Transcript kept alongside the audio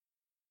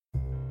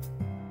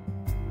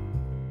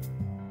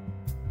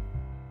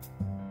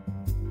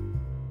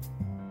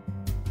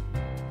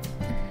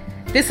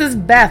This is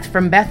Beth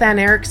from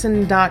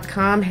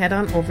BethAnnErickson.com. Head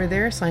on over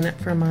there, sign up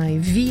for my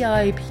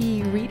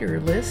VIP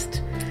reader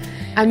list.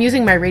 I'm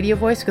using my radio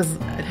voice because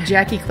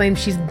Jackie claims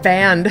she's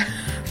banned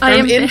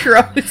from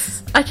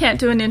intros. I can't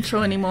do an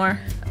intro anymore.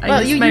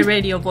 I used my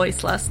radio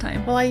voice last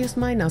time. Well, I used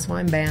mine now, so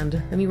I'm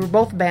banned. I mean, we're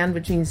both banned,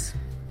 which means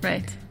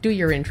do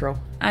your intro.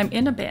 I'm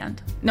in a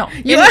band. No.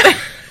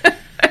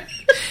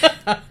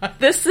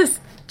 This is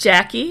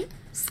Jackie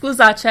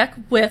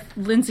Skluzacek with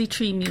Lindsay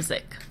Tree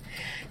Music.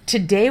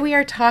 Today we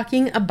are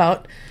talking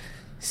about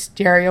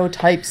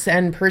stereotypes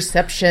and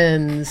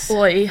perceptions.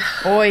 Oy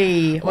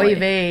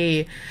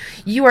vey.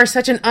 You are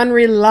such an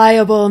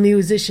unreliable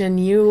musician.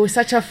 You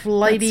such a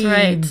flighty,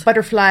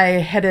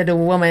 butterfly-headed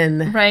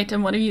woman. Right,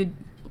 and what are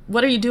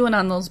you doing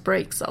on those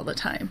breaks all the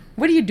time?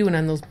 What are you doing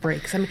on those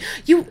breaks? I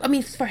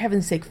mean, for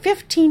heaven's sake,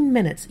 15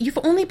 minutes. You've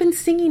only been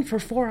singing for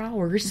 4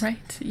 hours.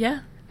 Right, yeah.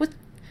 What?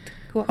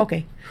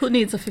 Okay. Who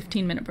needs a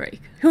 15-minute break?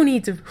 Who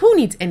needs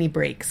any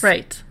breaks?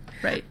 Right.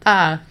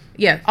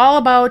 Yeah, all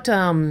about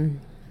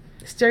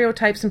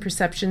stereotypes and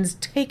perceptions.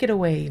 Take it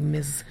away,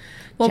 Ms.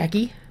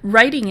 Jackie.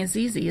 Writing is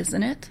easy,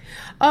 isn't it?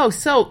 Oh,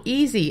 so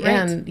easy. Right.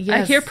 And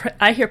yes,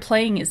 I hear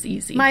playing is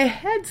easy. My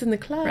head's in the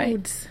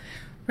clouds.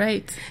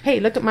 Right. Hey,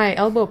 look at my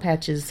elbow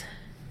patches.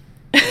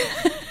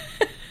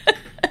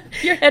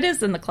 Your head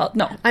is in the cloud.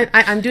 No.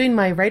 I'm doing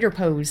my writer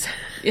pose.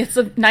 It's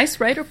a nice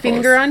writer pose.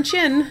 Finger on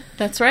chin.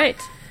 That's right.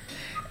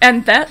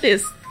 And that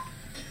is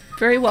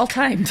very well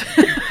timed.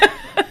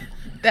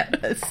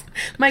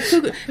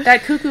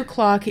 That cuckoo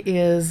clock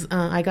is,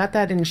 I got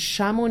that in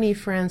Chamonix,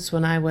 France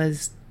when I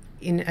was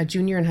a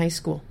junior in high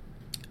school.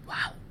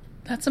 Wow.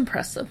 That's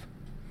impressive.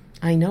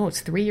 I know,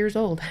 it's 3 years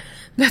old.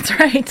 That's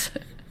right.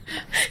 I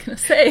was going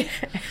to say.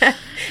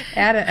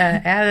 add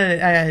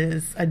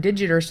a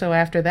digit or so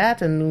after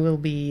that and we'll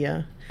be...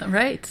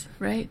 Right.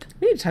 We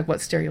need to talk about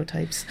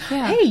stereotypes.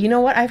 Yeah. Hey, you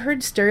know what? I've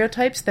heard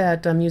stereotypes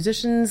that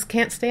musicians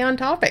can't stay on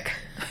topic.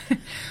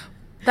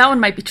 That one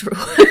might be true.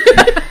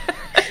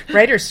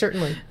 Writers,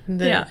 certainly.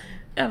 Yeah,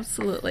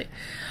 absolutely.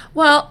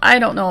 Well, I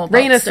don't know about...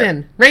 Rein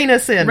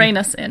us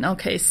in.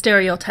 Okay,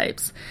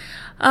 stereotypes.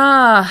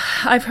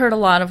 I've heard a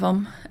lot of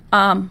them.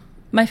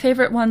 My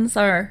favorite ones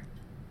are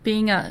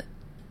being a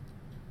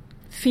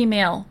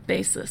female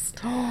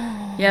bassist.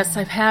 Yes,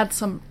 I've had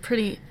some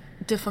pretty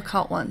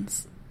difficult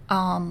ones.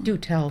 Do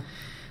tell.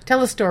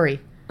 Tell a story.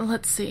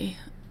 Let's see.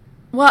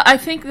 Well, I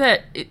think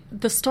that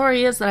the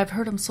story is that I've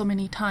heard them so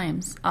many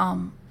times.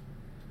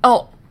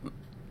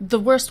 The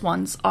worst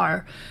ones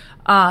are,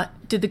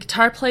 did the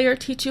guitar player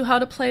teach you how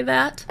to play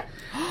that?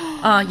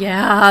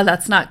 Yeah,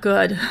 that's not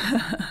good.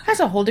 That's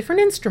a whole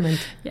different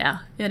instrument. Yeah,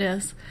 it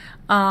is.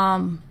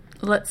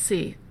 Let's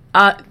see.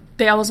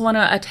 They always want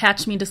to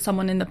attach me to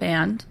someone in the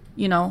band,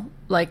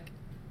 like,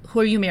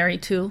 who are you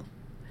married to?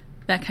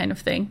 That kind of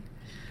thing.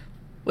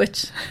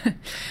 Which...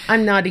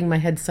 I'm nodding my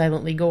head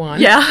silently. Go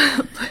on. Yeah,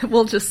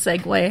 we'll just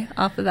segue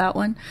off of that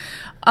one.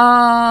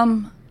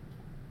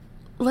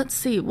 Let's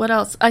see, what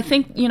else? I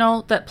think,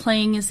 that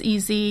playing is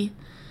easy.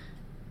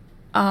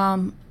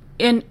 And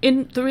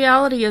the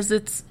reality is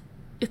it's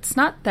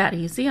not that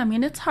easy. I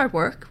mean, it's hard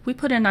work. We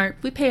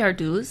pay our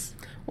dues.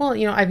 Well,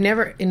 I've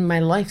never in my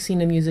life seen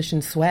a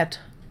musician sweat.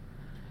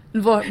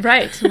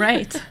 Right.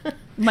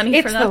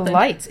 Money for nothing.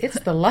 It's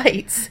the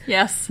lights.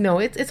 Yes. No,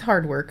 it's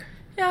hard work.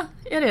 Yeah,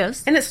 it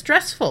is. And it's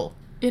stressful.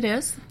 It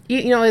is.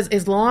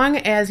 As long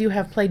as you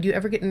have played, do you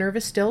ever get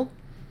nervous still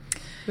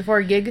before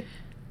a gig?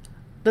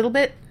 Little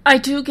bit? I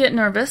do get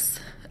nervous.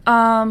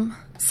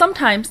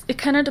 Sometimes. It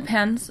kind of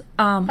depends.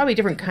 Probably a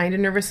different kind of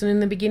nervous than in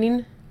the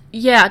beginning?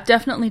 Yeah,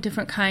 definitely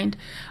different kind.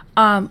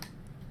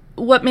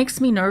 What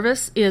makes me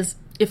nervous is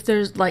if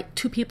there's like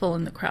 2 people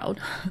in the crowd.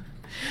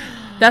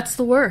 That's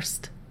the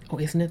worst. Oh,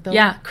 isn't it though?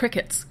 Yeah,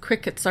 crickets.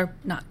 Crickets are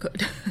not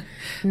good.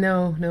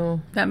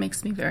 No. That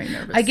makes me very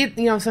nervous. I get,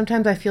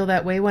 sometimes I feel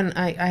that way when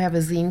I have a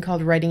zine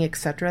called Writing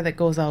Etc. that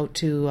goes out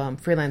to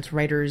freelance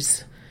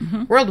writers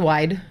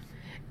worldwide.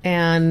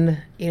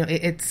 And,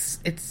 it's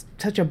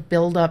such a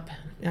build-up.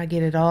 I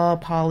get it all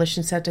polished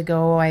and set to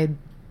go. I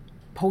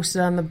post it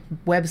on the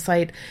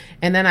website,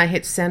 and then I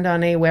hit send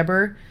on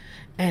AWeber,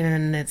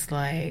 and it's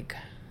like...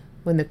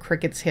 when the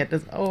crickets hit,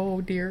 it's, oh,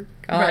 dear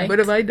God, right. What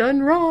have I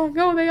done wrong?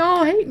 Oh, they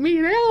all hate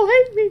me.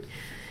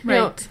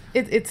 Right.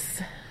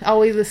 It's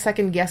always a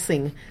second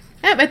guessing.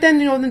 Yeah, but then,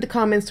 then the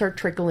comments start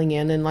trickling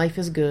in, and life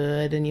is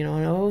good, and,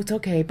 it's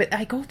okay. But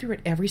I go through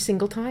it every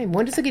single time.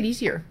 When does it get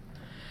easier?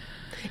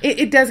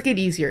 It does get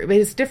easier, but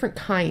it's a different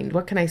kind.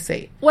 What can I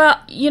say? Well,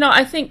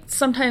 I think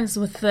sometimes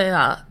with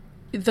the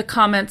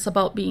comments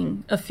about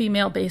being a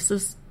female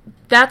bassist,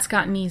 that's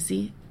gotten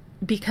easy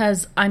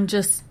because I'm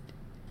just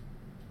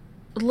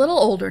a little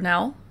older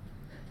now.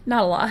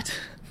 Not a lot.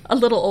 A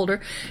little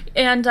older.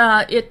 And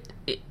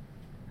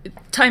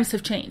times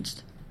have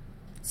changed.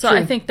 So True.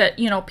 I think that,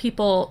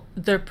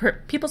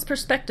 people's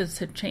perspectives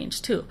have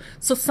changed too.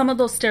 So some of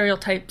those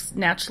stereotypes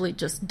naturally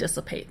just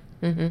dissipate.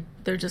 Mm-hmm.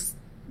 They're just,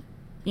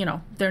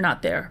 they're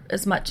not there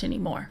as much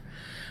anymore.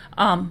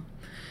 And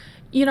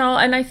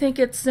I think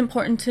it's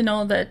important to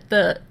know that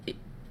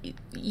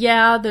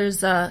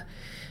there's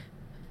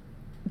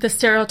the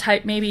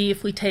stereotype, maybe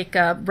if we take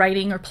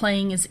writing or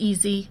playing is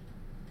easy,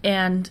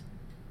 and,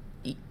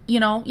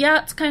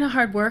 yeah, it's kind of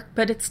hard work,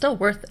 but it's still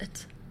worth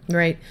it.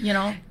 Right.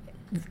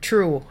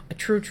 True.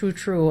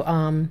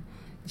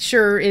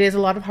 Sure, it is a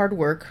lot of hard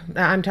work.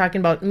 I'm talking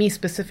about me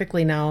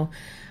specifically now.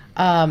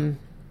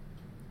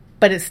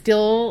 But it's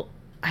still,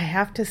 I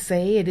have to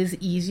say, it is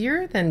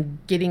easier than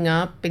getting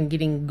up and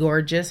getting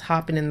gorgeous,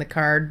 hopping in the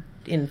car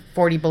in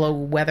 40 below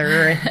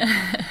weather,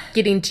 and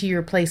getting to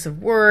your place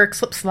of work,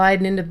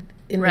 sliding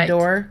in the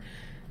door.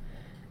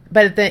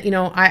 But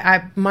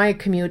my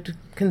commute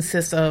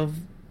consists of,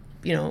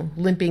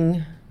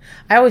 limping.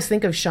 I always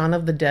think of Shaun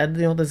of the Dead,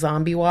 the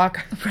zombie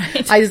walk.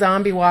 Right. I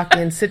zombie walk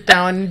in, sit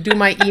down, do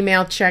my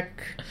email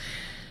check.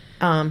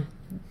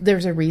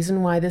 There's a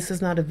reason why this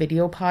is not a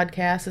video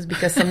podcast, is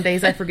because some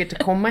days I forget to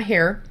comb my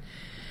hair.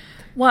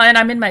 Well, and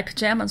I'm in my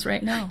pajamas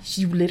right now.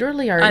 You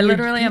literally are. I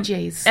literally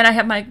PJs. am. And I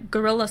have my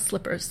gorilla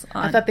slippers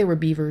on. I thought they were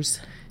beavers.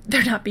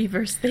 They're not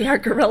beavers. They are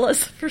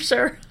gorillas for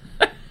sure.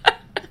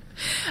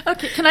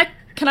 Okay,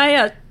 can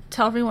I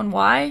tell everyone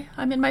why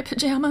I'm in my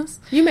pajamas?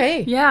 You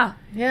may. Yeah.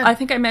 Yeah. I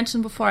think I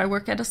mentioned before I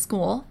work at a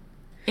school,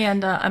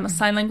 and I'm a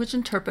sign language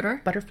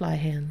interpreter. Butterfly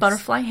hands.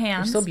 Butterfly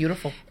hands. They're so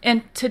beautiful.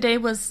 And today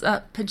was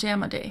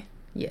pajama day.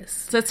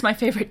 Yes. So it's my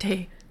favorite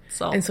day.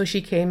 And so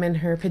she came in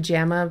her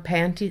pajama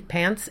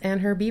pants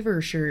and her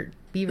beaver shirt.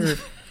 Beaver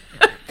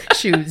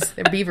shoes.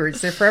 They're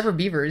beavers. They're forever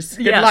beavers.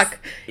 Good luck.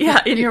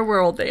 Yeah, in your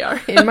world they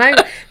are.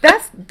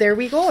 There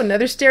we go.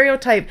 Another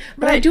stereotype.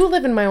 But I do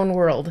live in my own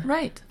world.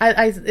 Right.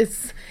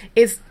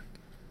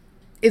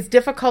 It's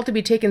difficult to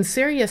be taken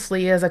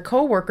seriously as a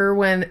coworker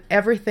when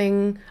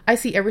I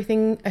see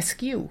everything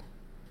askew.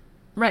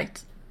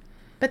 Right.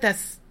 But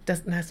that's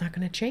not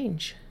going to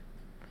change.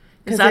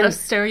 Is that a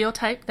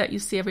stereotype that you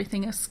see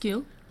everything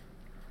askew?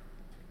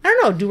 I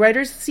don't know. Do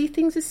writers see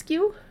things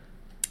askew?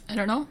 I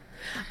don't know.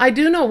 I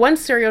do know one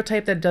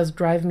stereotype that does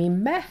drive me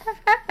mad.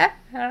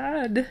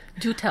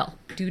 Do tell.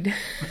 Do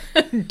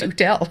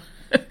tell.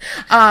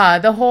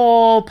 The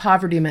whole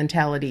poverty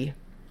mentality.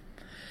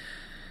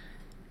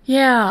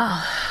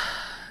 Yeah.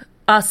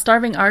 A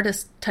starving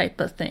artist type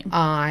of thing.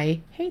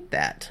 I hate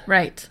that.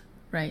 Right.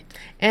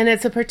 And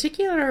it's a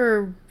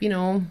particular,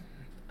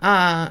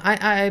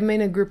 I'm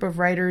in a group of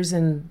writers,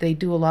 and they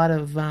do a lot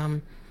of,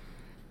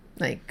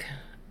 like,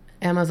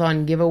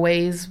 Amazon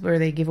giveaways where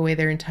they give away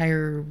their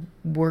entire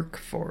work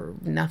for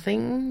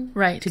nothing.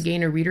 Right. To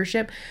gain a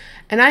readership.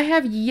 And I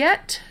have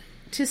yet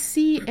to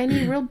see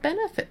any real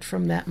benefit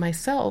from that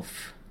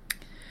myself.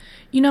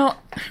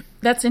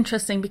 That's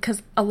interesting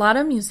because a lot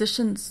of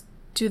musicians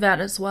do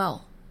that as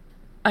well.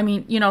 I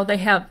mean, they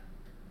have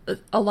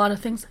a lot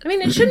of things. I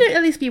mean, it shouldn't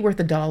at least be worth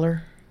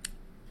 $1.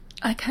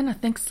 I kind of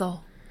think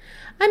so.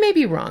 I may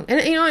be wrong. And,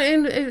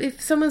 and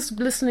if someone's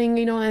listening,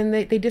 and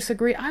they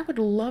disagree, I would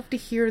love to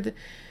hear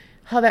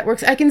how that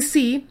works. I can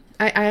see,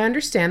 I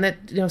understand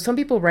that, some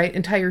people write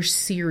entire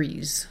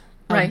series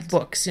of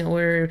books,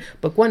 where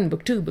book 1,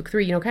 book 2, book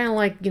 3, kind of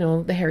like,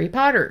 the Harry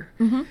Potter.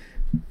 Mm-hmm.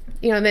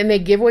 Then they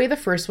give away the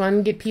first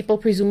one, get people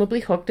presumably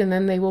hooked, and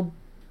then they will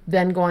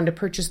then go on to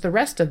purchase the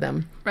rest of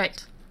them.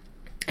 Right.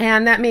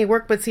 And that may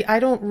work, but see, I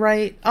don't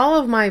write, all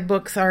of my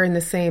books are in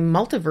the same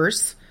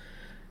multiverse,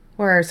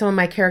 where some of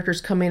my characters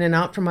come in and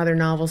out from other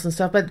novels and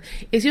stuff, but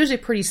it's usually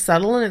pretty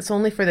subtle, and it's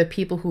only for the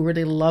people who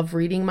really love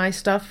reading my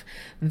stuff.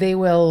 They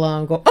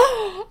will go,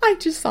 oh, I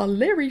just saw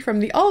Larry from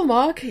the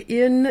Almach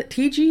in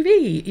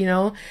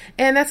TGV,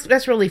 and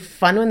that's really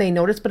fun when they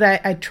notice, but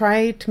I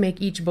try to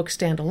make each book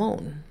stand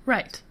alone.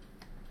 Right.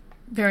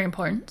 Very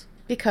important.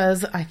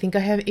 Because I think I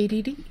have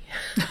ADD.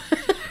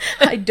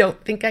 I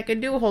don't think I could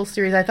do a whole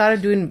series.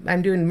 I'm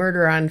doing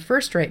Murder on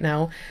First right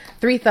now,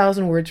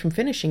 3,000 words from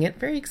finishing it.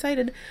 Very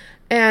excited.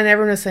 And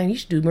everyone was saying, you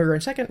should do Murder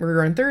on Second,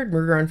 Murder on Third,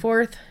 Murder on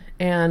Fourth.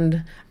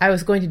 And I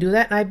was going to do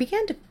that. And I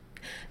began to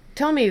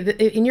tell me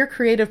that in your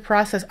creative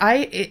process,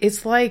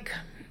 it's like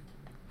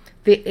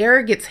the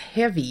air gets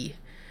heavy.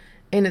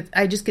 And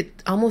I just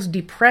get almost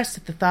depressed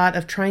at the thought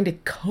of trying to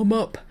come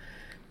up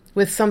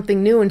with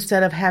something new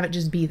instead of have it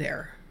just be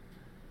there.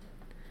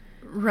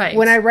 Right.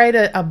 When I write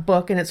a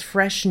book and it's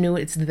fresh, new,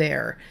 it's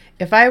there.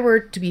 If I were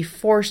to be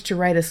forced to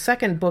write a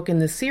second book in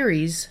the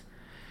series,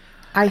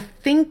 I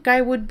think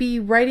I would be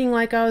writing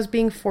like I was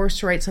being forced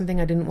to write something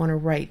I didn't want to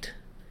write.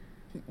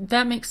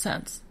 That makes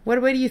sense.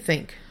 What do you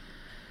think?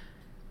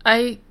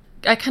 I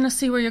kind of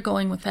see where you're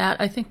going with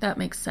that. I think that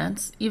makes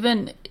sense.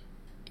 Even,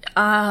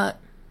 I'm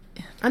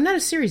not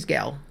a series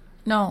gal.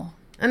 No.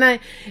 And I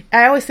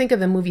always think of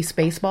the movie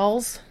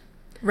Spaceballs.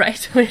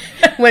 Right.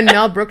 When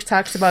Mel Brooks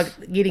talks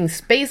about getting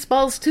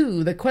Spaceballs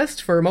 2, the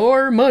quest for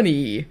more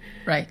money.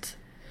 Right.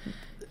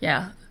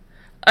 Yeah.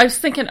 I was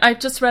thinking, I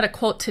just read a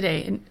quote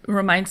today, and it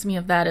reminds me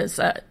of that, is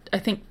I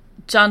think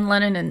John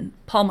Lennon and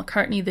Paul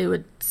McCartney, they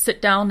would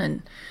sit down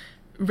and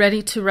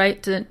ready to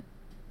write a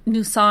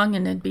new song,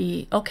 and it'd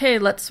be, okay,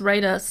 let's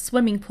write a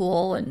swimming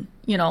pool, and,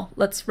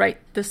 let's write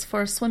this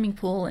for a swimming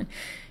pool, and,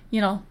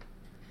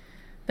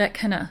 that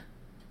kind of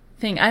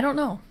thing. I don't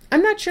know.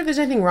 I'm not sure there's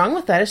anything wrong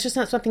with that. It's just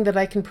not something that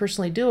I can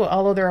personally do,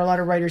 although there are a lot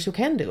of writers who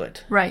can do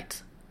it.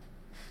 Right.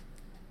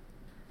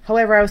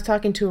 However, I was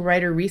talking to a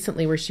writer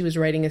recently where she was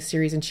writing a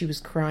series and she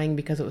was crying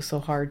because it was so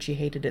hard. She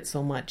hated it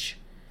so much.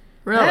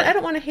 Really? I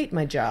don't want to hate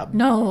my job.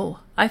 No.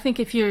 I think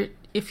if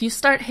you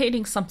start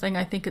hating something,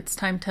 I think it's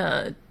time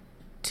to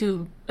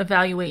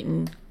evaluate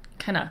and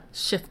kind of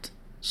shift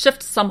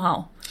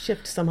somehow.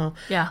 Shift somehow.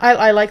 Yeah.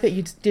 I like that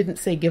you didn't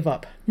say give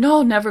up.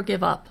 No, never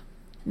give up.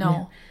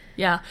 No.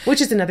 Yeah. Which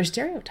is another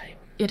stereotype.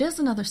 It is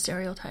another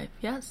stereotype,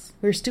 yes.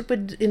 We're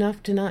stupid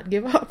enough to not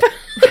give up.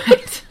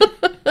 Right.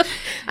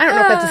 I don't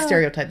know if that's a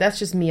stereotype. That's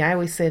just me. I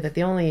always say that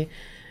the only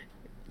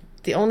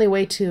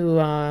way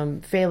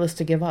to fail is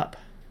to give up.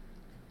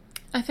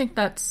 I think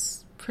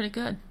that's pretty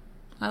good.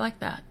 I like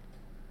that.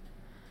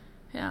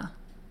 Yeah.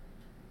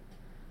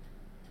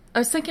 I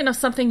was thinking of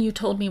something you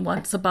told me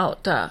once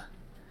about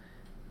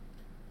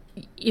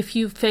if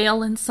you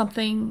fail in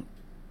something,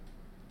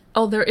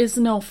 there is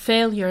no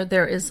failure.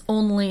 There is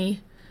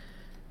only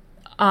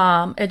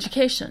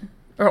education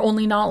or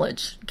only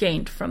knowledge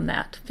gained from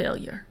that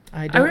failure.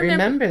 I don't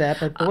remember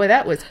that, but boy,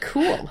 that was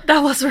cool.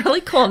 That was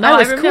really cool. No,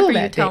 I remember cool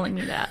you telling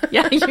me that.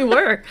 Yeah, you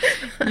were.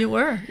 You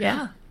were,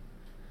 yeah.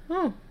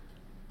 Oh.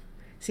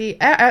 See,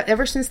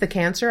 ever since the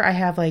cancer, I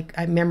have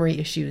memory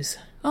issues.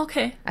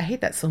 Okay. I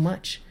hate that so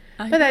much.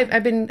 But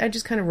I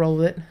just kind of roll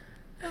with it.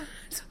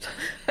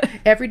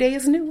 Every day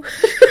is new.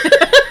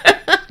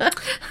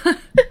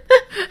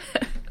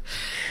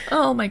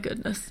 Oh my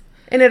goodness.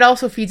 And it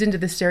also feeds into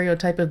the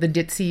stereotype of the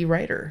ditzy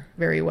writer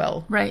very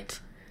well. Right.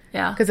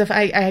 Yeah. Because if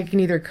I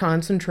can either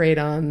concentrate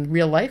on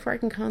real life or I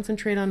can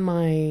concentrate on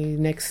my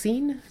next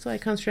scene. So I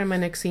concentrate on my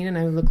next scene and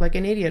I look like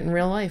an idiot in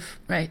real life.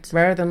 Right.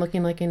 Rather than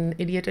looking like an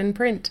idiot in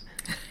print.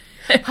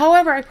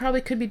 However, I probably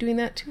could be doing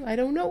that too. I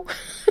don't know.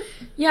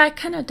 Yeah, I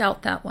kind of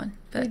doubt that one.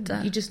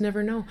 But you just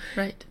never know.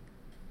 Right.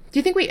 Do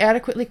you think we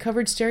adequately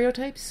covered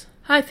stereotypes?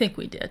 I think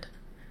we did.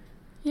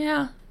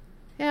 Yeah.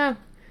 Yeah.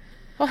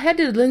 Well, head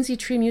to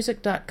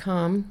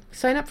lindsaytreemusic.com.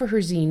 Sign up for her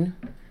zine.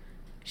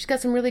 She's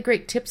got some really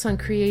great tips on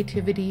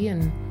creativity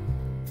and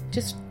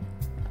just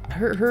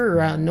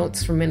her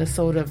Notes from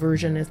Minnesota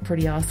version is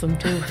pretty awesome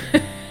too.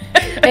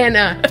 And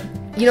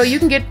you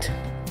can get,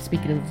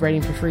 speaking of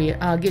writing for free,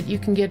 you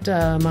can get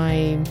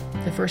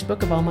the first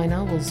book of all my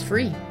novels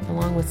free,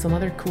 along with some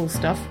other cool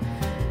stuff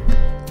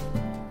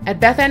at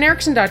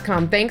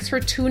BethAnnErickson.com. Thanks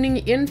for tuning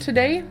in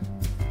today.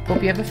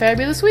 Hope you have a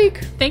fabulous week.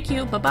 Thank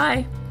you.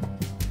 Bye-bye.